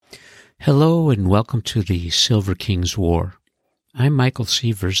Hello and welcome to the Silver King's War. I'm Michael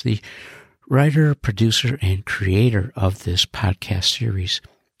Sievers, the writer, producer, and creator of this podcast series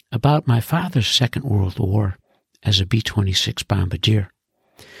about my father's Second World War as a B-26 bombardier.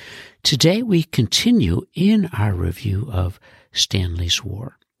 Today we continue in our review of Stanley's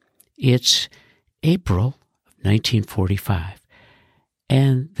War. It's April of 1945,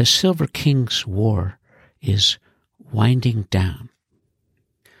 and the Silver King's War is winding down.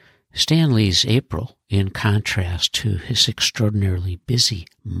 Stanley's April, in contrast to his extraordinarily busy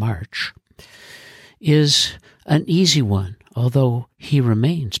March, is an easy one, although he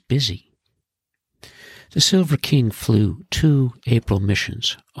remains busy. The Silver King flew 2 April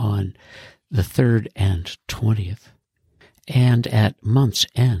missions on the 3rd and 20th, and at month's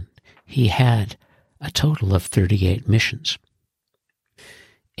end he had a total of 38 missions.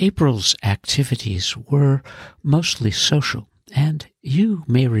 April's activities were mostly social, and you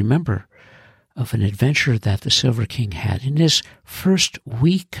may remember of an adventure that the Silver King had in his first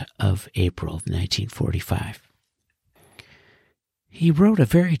week of April of 1945. He wrote a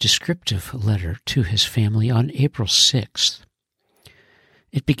very descriptive letter to his family on April 6th.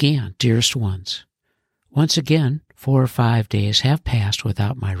 It began, "Dearest ones, once again, 4 or 5 days have passed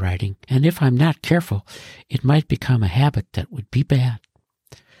without my writing, and if I'm not careful, it might become a habit that would be bad.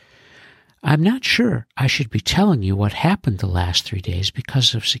 I'm not sure I should be telling you what happened the last 3 days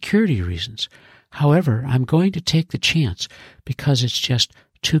because of security reasons. However, I'm going to take the chance because it's just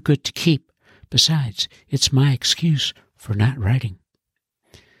too good to keep. Besides, it's my excuse for not writing."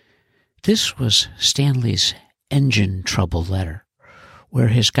 This was Stanley's engine trouble letter, where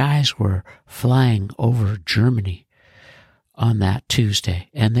his guys were flying over Germany on that Tuesday,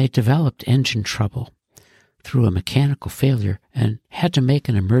 and they developed engine trouble through a mechanical failure and had to make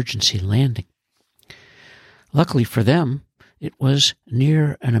an emergency landing. Luckily for them, it was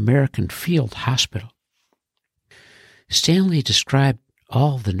near an American field hospital. Stanley described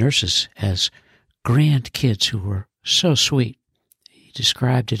all the nurses as grand kids who were so sweet. He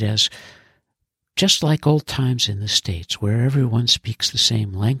described it as just like old times in the States, where everyone speaks the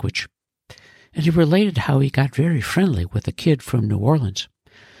same language. And he related how he got very friendly with a kid from New Orleans.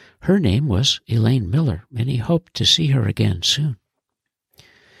 Her name was Elaine Miller, and he hoped to see her again soon.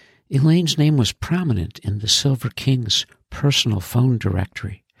 Elaine's name was prominent in the Silver King's personal phone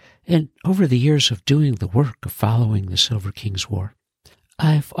directory, and over the years of doing the work of following the Silver King's War,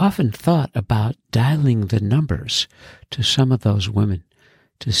 I've often thought about dialing the numbers to some of those women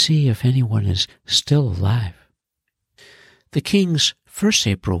to see if anyone is still alive. The King's first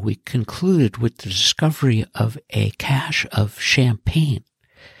April week concluded with the discovery of a cache of champagne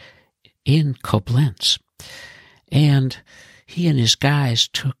in Koblenz, and he and his guys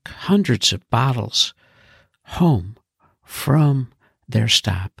took hundreds of bottles home from their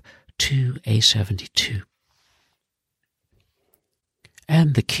stop to A-72.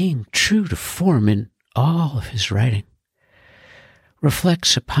 And the King, true to form in all of his writing,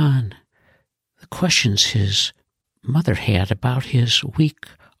 reflects upon the questions his mother had about his week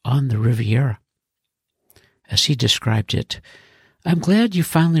on the Riviera. As he described it, "I'm glad you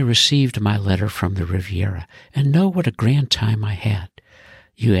finally received my letter from the Riviera and know what a grand time I had.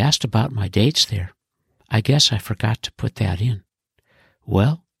 You asked about my dates there. I guess I forgot to put that in.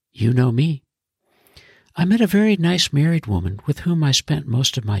 Well, you know me. I met a very nice married woman with whom I spent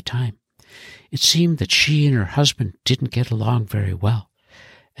most of my time. It seemed that she and her husband didn't get along very well,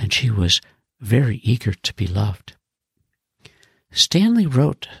 and she was very eager to be loved." Stanley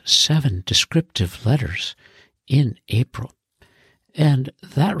wrote 7 descriptive letters in April, and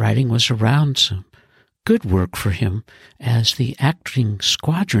that writing was around some good work for him as the acting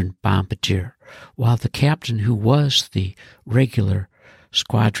squadron bombardier, while the captain who was the regular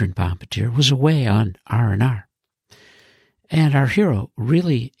squadron bombardier was away on R&R. And our hero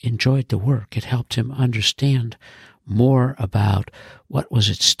really enjoyed the work. It helped him understand more about what was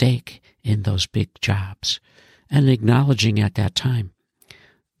at stake in those big jobs, and acknowledging at that time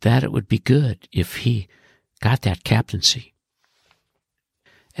that it would be good if he got that captaincy.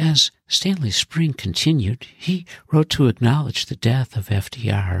 As Stanley's spring continued, he wrote to acknowledge the death of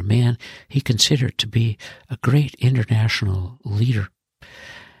FDR, a man he considered to be a great international leader.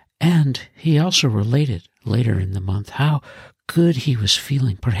 And he also related later in the month how good he was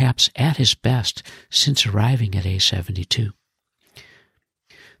feeling, perhaps at his best, since arriving at A-72.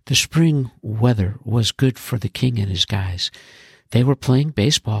 The spring weather was good for the King and his guys. They were playing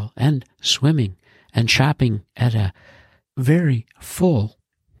baseball and swimming and shopping at a very full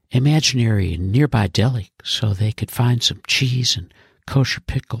imaginary nearby deli so they could find some cheese and kosher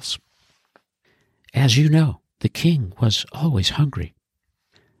pickles. As you know, the King was always hungry.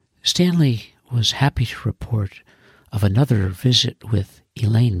 Stanley was happy to report of another visit with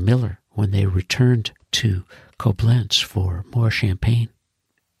Elaine Miller when they returned to Koblenz for more champagne.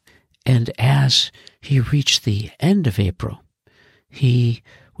 And as he reached the end of April, he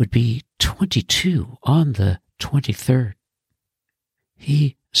would be 22 on the 23rd.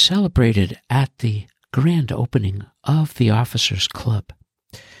 He celebrated at the grand opening of the Officers' Club,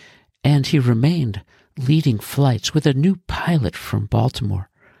 and he remained leading flights with a new pilot from Baltimore,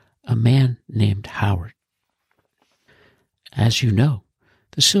 a man named Howard. As you know,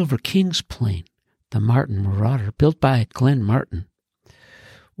 the Silver King's plane, the Martin Marauder, built by Glenn Martin,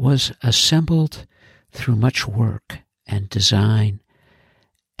 was assembled through much work and design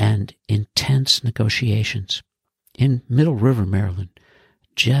and intense negotiations in Middle River, Maryland,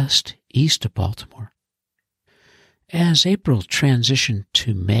 just east of Baltimore. As April transitioned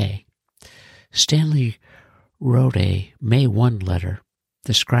to May, Stanley wrote a May 1 letter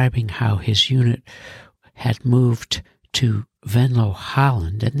describing how his unit had moved to Venlo,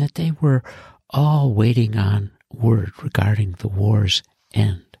 Holland, and that they were all waiting on word regarding the war's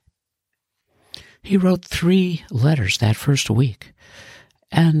end. He wrote 3 letters that first week,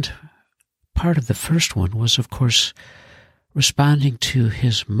 and part of the first one was, of course, responding to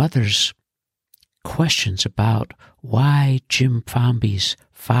his mother's questions about why Jim Formby's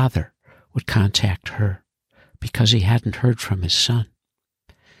father would contact her because he hadn't heard from his son.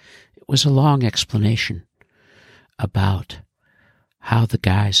 It was a long explanation about how the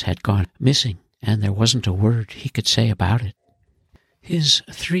guys had gone missing, and there wasn't a word he could say about it. His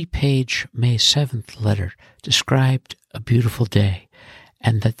 3-page May 7th letter described a beautiful day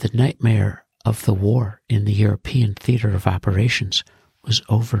and that the nightmare of the war in the European theater of operations was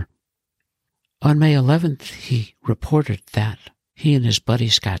over. On May 11th, he reported that he and his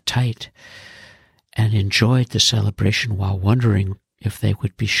buddies got tight and enjoyed the celebration while wondering if they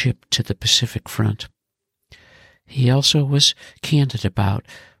would be shipped to the Pacific Front. He also was candid about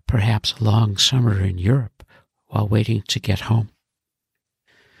perhaps a long summer in Europe while waiting to get home.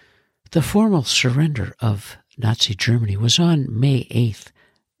 The formal surrender of Nazi Germany was on May 8th,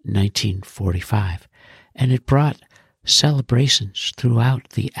 1945, and it brought celebrations throughout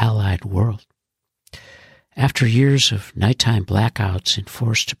the Allied world. After years of nighttime blackouts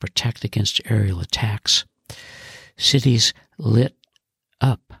enforced to protect against aerial attacks, cities lit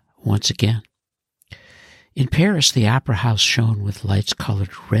up once again. In Paris, the Opera House shone with lights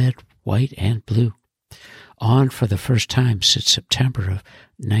colored red, white, and blue, on for the first time since September of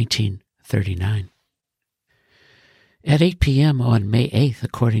 1939. At 8 p.m. on May 8th,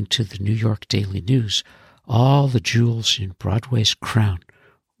 according to the New York Daily News, all the jewels in Broadway's crown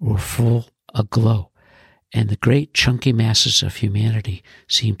were full aglow, and the great chunky masses of humanity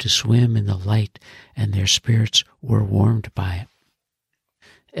seemed to swim in the light, and their spirits were warmed by it.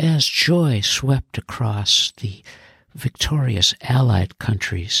 As joy swept across the victorious Allied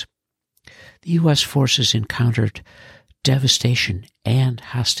countries, the U.S. forces encountered devastation and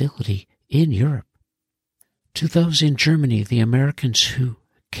hostility in Europe. To those in Germany, the Americans who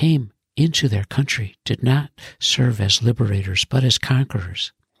came into their country did not serve as liberators, but as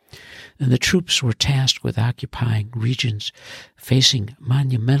conquerors. And the troops were tasked with occupying regions facing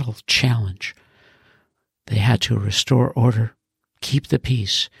monumental challenge. They had to restore order, keep the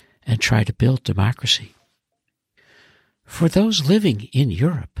peace, and try to build democracy. For those living in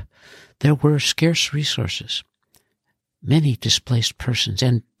Europe, there were scarce resources, many displaced persons,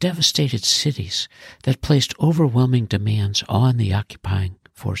 and devastated cities that placed overwhelming demands on the occupying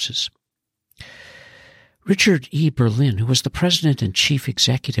forces. Richard E. Berlin, who was the president and chief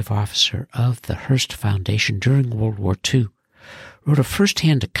executive officer of the Hearst Foundation during World War II, wrote a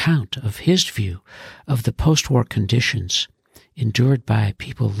first-hand account of his view of the post-war conditions endured by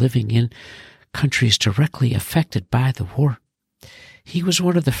people living in countries directly affected by the war. He was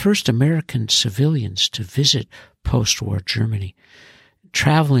one of the first American civilians to visit post-war Germany,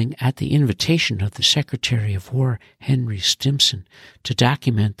 traveling at the invitation of the Secretary of War, Henry Stimson, to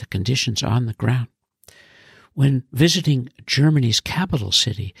document the conditions on the ground. When visiting Germany's capital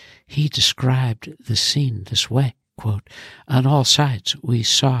city, he described the scene this way, quote, "On all sides we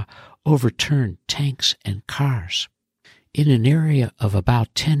saw overturned tanks and cars. In an area of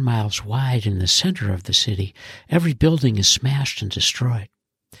about 10 miles wide in the center of the city, every building is smashed and destroyed.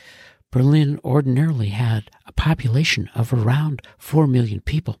 Berlin ordinarily had a population of around 4 million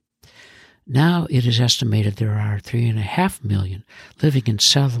people. Now it is estimated there are 3.5 million living in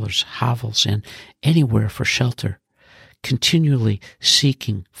cellars, hovels, and anywhere for shelter, continually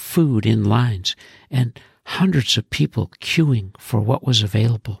seeking food in lines, and hundreds of people queuing for what was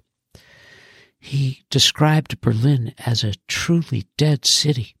available. He described Berlin as a truly dead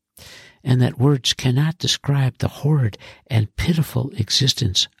city, and that words cannot describe the horrid and pitiful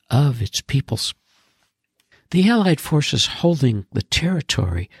existence of its peoples. The Allied forces holding the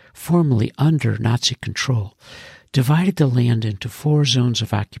territory formerly under Nazi control divided the land into 4 zones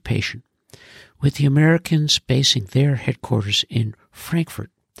of occupation, with the Americans basing their headquarters in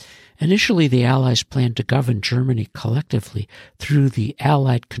Frankfurt. Initially, the Allies planned to govern Germany collectively through the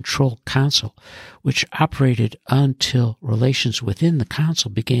Allied Control Council, which operated until relations within the Council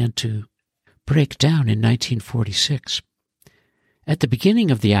began to break down in 1946. At the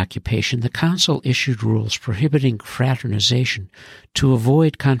beginning of the occupation, the Council issued rules prohibiting fraternization to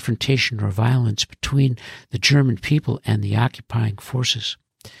avoid confrontation or violence between the German people and the occupying forces.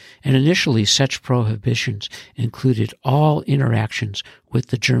 And initially, such prohibitions included all interactions with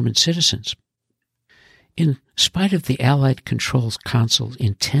the German citizens. In spite of the Allied Control Council's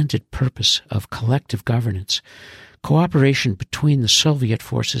intended purpose of collective governance, cooperation between the Soviet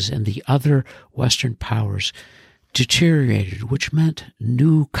forces and the other Western powers deteriorated, which meant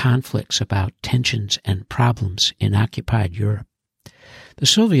new conflicts about tensions and problems in occupied Europe. The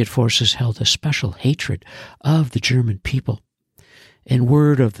Soviet forces held a special hatred of the German people, and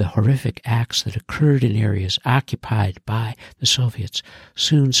word of the horrific acts that occurred in areas occupied by the Soviets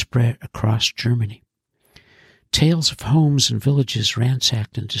soon spread across Germany. Tales of homes and villages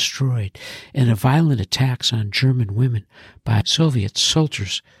ransacked and destroyed, and of violent attacks on German women by Soviet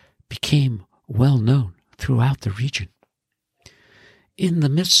soldiers became well known throughout the region. In the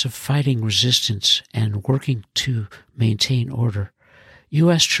midst of fighting resistance and working to maintain order,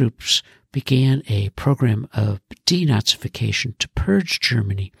 U.S. troops began a program of denazification to purge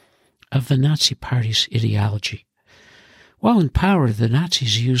Germany of the Nazi Party's ideology. While in power, the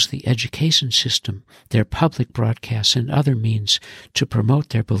Nazis used the education system, their public broadcasts, and other means to promote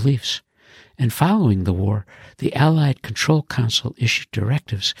their beliefs. And following the war, the Allied Control Council issued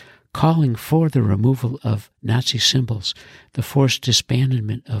directives calling for the removal of Nazi symbols, the forced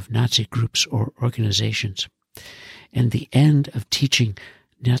disbandment of Nazi groups or organizations, and the end of teaching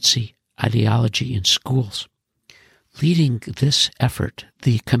Nazi ideology in schools. Leading this effort,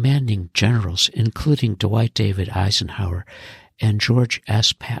 the commanding generals, including Dwight David Eisenhower and George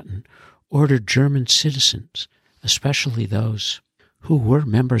S. Patton, ordered German citizens, especially those who were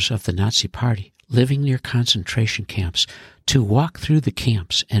members of the Nazi Party, living near concentration camps, to walk through the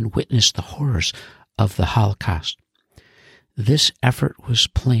camps and witness the horrors of the Holocaust. This effort was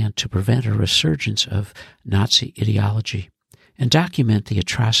planned to prevent a resurgence of Nazi ideology and document the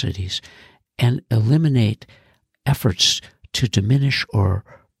atrocities and eliminate efforts to diminish or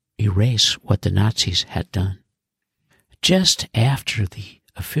erase what the Nazis had done. Just after the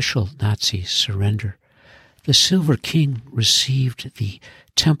official Nazi surrender, the Silver King received the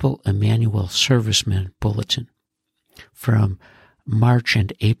Temple Emmanuel Servicemen Bulletin from March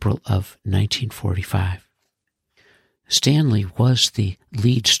and April of 1945. Stanley was the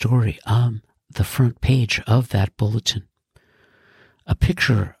lead story on the front page of that bulletin. A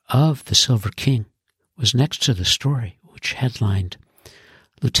picture of the Silver King was next to the story, which headlined,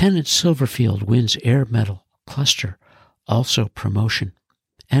 Lieutenant Silverfield wins Air Medal Cluster, also promotion,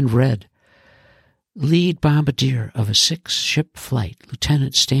 and read, Lead bombardier of a 6-ship flight,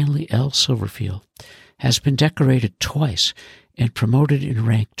 Lieutenant Stanley L. Silverfield, has been decorated twice and promoted in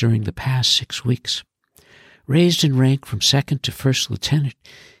rank during the past 6 weeks. Raised in rank from 2nd to 1st lieutenant,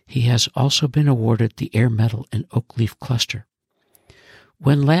 he has also been awarded the Air Medal and Oak Leaf Cluster.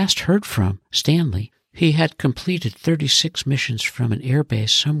 When last heard from Stanley, he had completed 36 missions from an air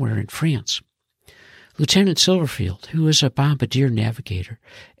base somewhere in France. Lieutenant Silverfield, who is a bombardier navigator,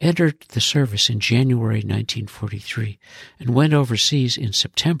 entered the service in January 1943 and went overseas in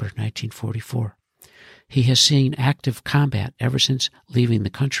September 1944. He has seen active combat ever since leaving the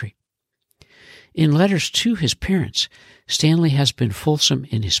country. In letters to his parents, Stanley has been fulsome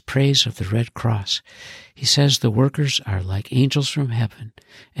in his praise of the Red Cross. He says the workers are like angels from heaven,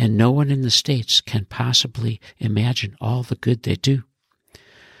 and no one in the States can possibly imagine all the good they do.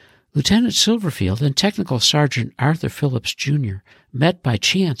 Lieutenant Silverfield and Technical Sergeant Arthur Phillips, Jr. met by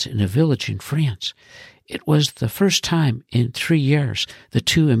chance in a village in France. It was the first time in 3 years the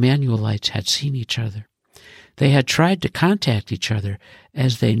two Emmanuelites had seen each other. They had tried to contact each other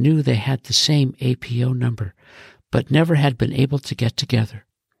as they knew they had the same APO number, but never had been able to get together.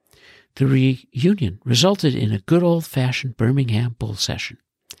 The reunion resulted in a good old-fashioned Birmingham bull session.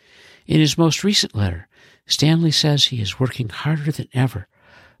 In his most recent letter, Stanley says he is working harder than ever,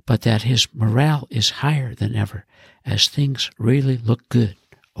 but that his morale is higher than ever, as things really look good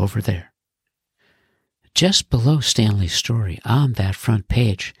over there. Just below Stanley's story on that front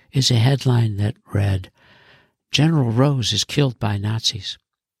page is a headline that read, General Rose is killed by Nazis.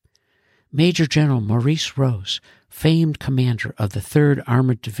 Major General Maurice Rose, famed commander of the 3rd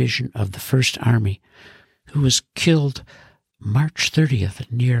Armored Division of the 1st Army, who was killed March 30th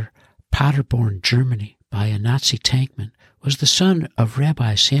near Paderborn, Germany, by a Nazi tankman, was the son of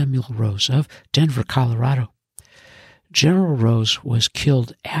Rabbi Samuel Rose of Denver, Colorado. General Rose was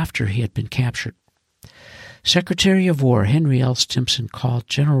killed after he had been captured. Secretary of War Henry L. Stimson called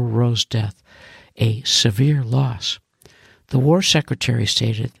General Rose's death a severe loss. The War Secretary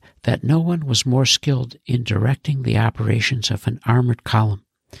stated that no one was more skilled in directing the operations of an armored column.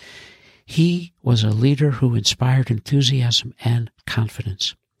 He was a leader who inspired enthusiasm and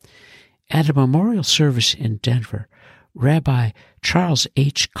confidence. At a memorial service in Denver, Rabbi Charles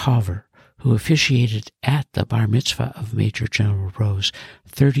H. Carver, who officiated at the bar mitzvah of Major General Rose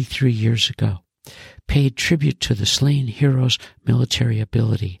 33 years ago, paid tribute to the slain hero's military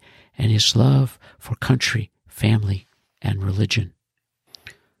ability and his love for country, family, and religion.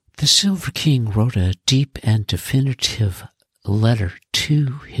 The Silver King wrote a deep and definitive letter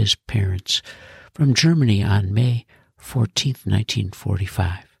to his parents from Germany on May 14,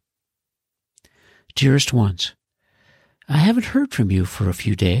 1945. Dearest ones, I haven't heard from you for a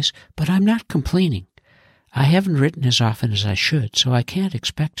few days, but I'm not complaining. I haven't written as often as I should, so I can't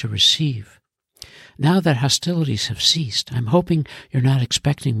expect to receive. Now that hostilities have ceased, I'm hoping you're not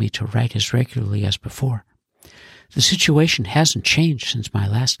expecting me to write as regularly as before. The situation hasn't changed since my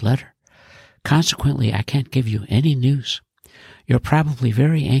last letter. Consequently, I can't give you any news. You're probably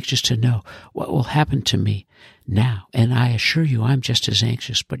very anxious to know what will happen to me now, and I assure you I'm just as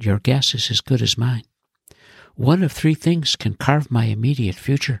anxious, but your guess is as good as mine. One of 3 things can carve my immediate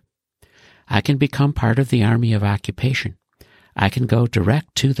future. I can become part of the Army of Occupation. I can go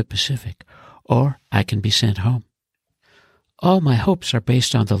direct to the Pacific, or I can be sent home. All my hopes are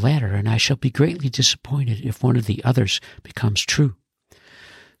based on the latter, and I shall be greatly disappointed if one of the others becomes true.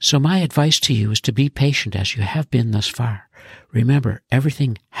 So my advice to you is to be patient as you have been thus far. Remember,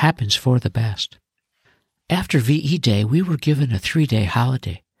 everything happens for the best. After VE Day, we were given a 3-day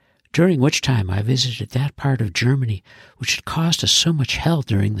holiday, during which time I visited that part of Germany which had caused us so much hell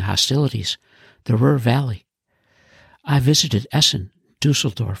during the hostilities, the Ruhr Valley. I visited Essen,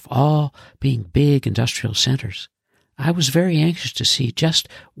 Dusseldorf, all being big industrial centers. I was very anxious to see just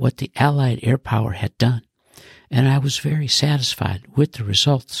what the Allied air power had done, and I was very satisfied with the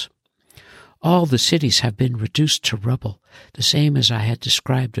results. All the cities have been reduced to rubble, the same as I had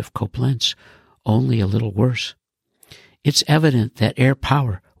described of Koblenz, only a little worse. It's evident that air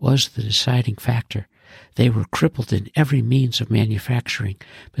power was the deciding factor. They were crippled in every means of manufacturing,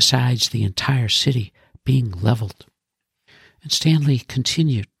 besides the entire city being leveled. And Stanley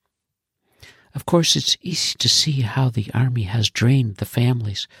continued, Of course, it's easy to see how the Army has drained the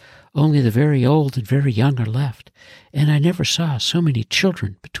families. Only the very old and very young are left, and I never saw so many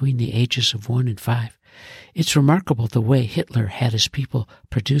children between the ages of 1 and 5. It's remarkable the way Hitler had his people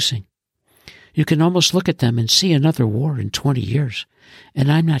producing. You can almost look at them and see another war in 20 years,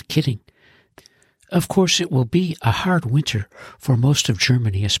 and I'm not kidding. Of course, it will be a hard winter for most of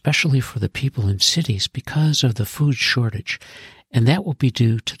Germany, especially for the people in cities, because of the food shortage, and that will be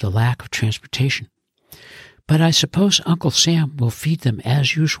due to the lack of transportation. But I suppose Uncle Sam will feed them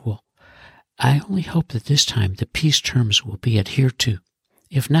as usual. I only hope that this time the peace terms will be adhered to.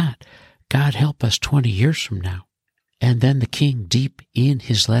 If not, God help us 20 years from now. And then the king, deep in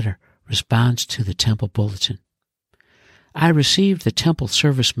his letter, responds to the temple bulletin. I received the temple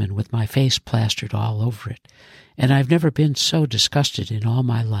serviceman with my face plastered all over it, and I've never been so disgusted in all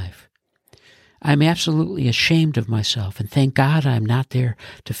my life. I'm absolutely ashamed of myself, and thank God I'm not there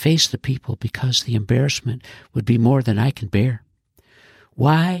to face the people because the embarrassment would be more than I can bear.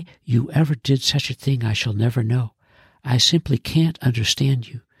 Why you ever did such a thing I shall never know. I simply can't understand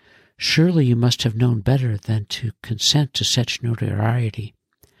you. Surely you must have known better than to consent to such notoriety.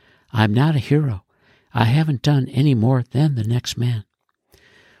 I'm not a hero. I haven't done any more than the next man.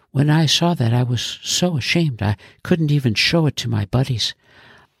 When I saw that, I was so ashamed I couldn't even show it to my buddies.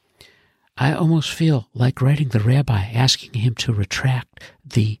 I almost feel like writing the rabbi asking him to retract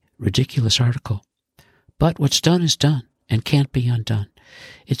the ridiculous article. But what's done is done and can't be undone.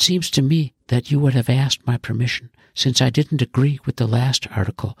 It seems to me that you would have asked my permission, since I didn't agree with the last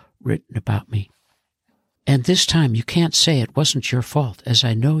article written about me. And this time you can't say it wasn't your fault, as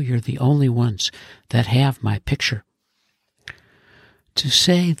I know you're the only ones that have my picture. To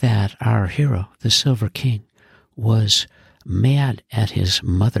say that our hero, the Silver King, was mad at his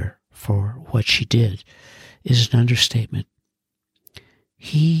mother for what she did is an understatement.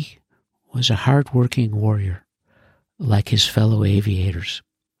 He was a hard-working warrior, like his fellow aviators,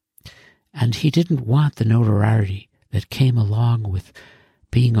 and he didn't want the notoriety that came along with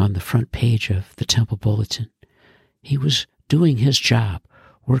being on the front page of the Temple Bulletin. He was doing his job,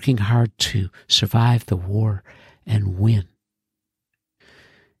 working hard to survive the war and win.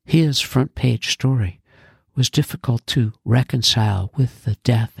 His front page story was difficult to reconcile with the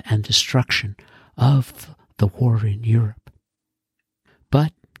death and destruction of the war in Europe.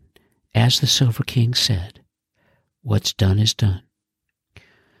 But, as the Silver King said, what's done is done.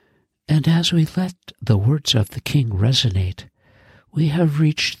 And as we let the words of the King resonate, we have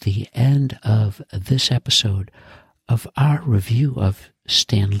reached the end of this episode of our review of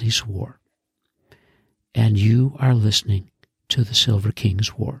Stanley's War. And you are listening to the Silver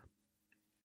King's War.